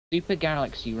Super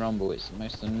Galaxy Rumble is the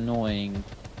most annoying.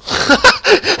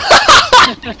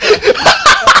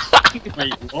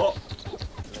 Wait, what?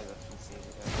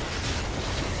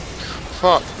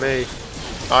 Fuck me.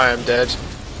 I am dead.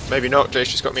 Maybe not, Jace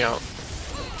just got me out.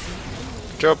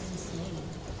 Good job.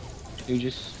 Who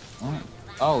just...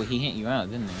 Oh, he hit you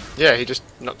out, didn't he? Yeah, he just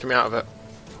knocked me out of it.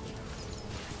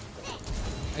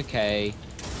 Okay.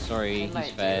 Sorry, Hey, mate,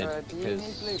 he's fed do you need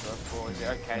because... blue buff, or is it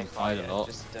okay I'm if fired I a lot.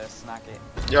 just snag it?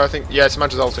 Yeah, I think... Yeah, it's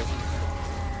Manch's ulting.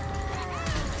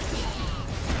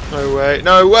 No way.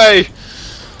 No way!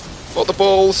 What the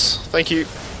balls? Thank you.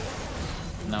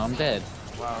 No, I'm dead.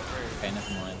 Wow, rude. Okay,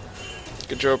 never mind.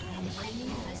 Good job.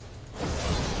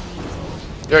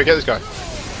 Yeah, get this guy.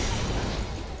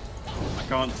 I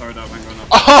can't throw that hang on.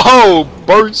 Oh,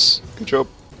 bones! Good job.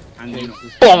 And you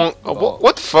Bonk! Oh,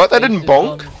 what the fuck? That didn't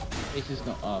bonk? This is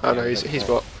not... Oh, Oh no, he's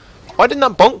bot. Why didn't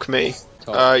that bonk me?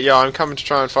 Top. Yeah, I'm coming to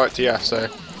try and fight TF, so...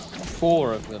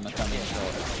 4 of them are coming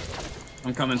short.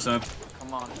 I'm coming, sir.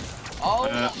 Come on. Oh,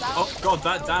 Oh god,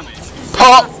 that damage.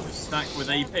 Pop! Stacked with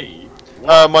AP.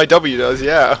 My W does,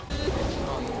 yeah.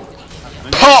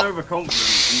 I'm Pop! just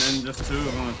overconfident, and then just 2 of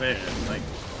them appear. Like,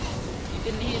 You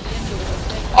didn't hear the end of what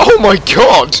I said. Oh my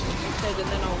god! You said, and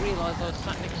then I'll realise I was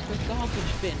sat next to a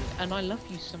garbage bin, and I love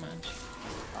you so much.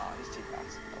 oh, he's too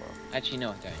fast. Oh, well. Actually, no,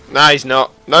 I don't. Nah, he's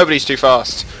not. Nobody's too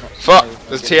fast. Not Fuck, so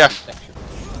there's good TF. section.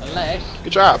 Unless...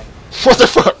 Good job. What the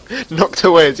fuck? Knocked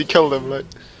away as he killed him, like.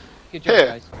 Good job, Here.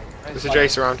 guys. There's a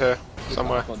Jace around here,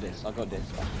 somewhere. I got this, I got this.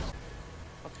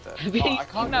 What the? Have you Oh, I seen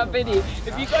can't that get video?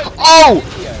 the Have you guys seen Oh!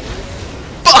 that video?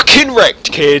 Fucking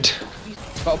wrecked, kid!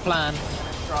 Got a plan.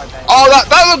 Try, baby. Oh,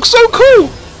 that looks so cool!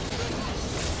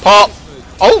 Pop!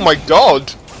 Oh my god!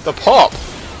 The pop!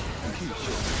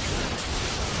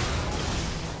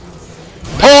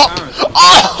 Pop!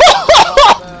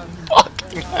 Oh!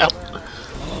 Fucking hell.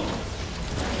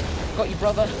 Got you,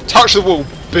 brother. Touch the wall,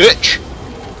 bitch!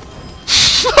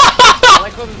 I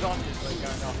like what was on just like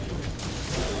going off.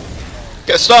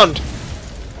 Get stunned!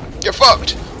 Get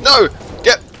fucked! No!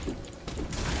 Get...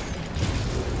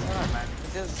 Alright, man.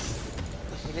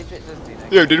 He legit does do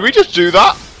that. Yo, did we just do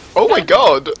that? Oh my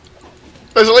god!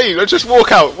 Let's leave, let's just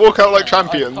walk out like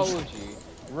champions. I told you,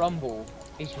 Rumble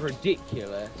is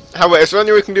ridiculous. How wait, is there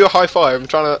any way we can do a high five? I'm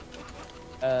trying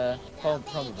to...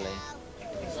 Probably.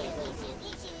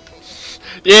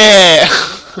 Yeah!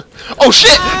 Oh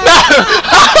shit! No!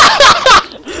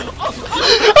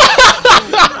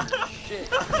 Shit.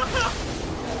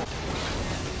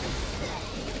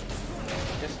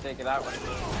 Just take it out.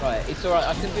 Right, it's alright,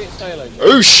 I can do it solo.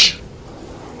 Oosh!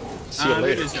 See you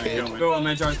later, kid. go on,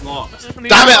 Magi's lost. Damn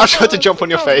it, I tried to jump on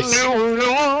your face.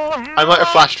 I might have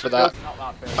flashed for that. Not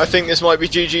that big. I think this might be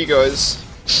GG, guys.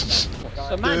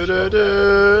 So man,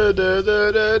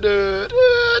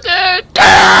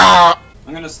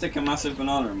 I'm gonna stick a massive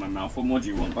banana in my mouth. What more do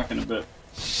you want? Back in a bit.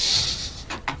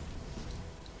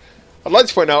 I'd like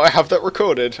to point out I have that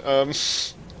recorded.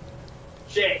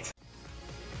 Shit!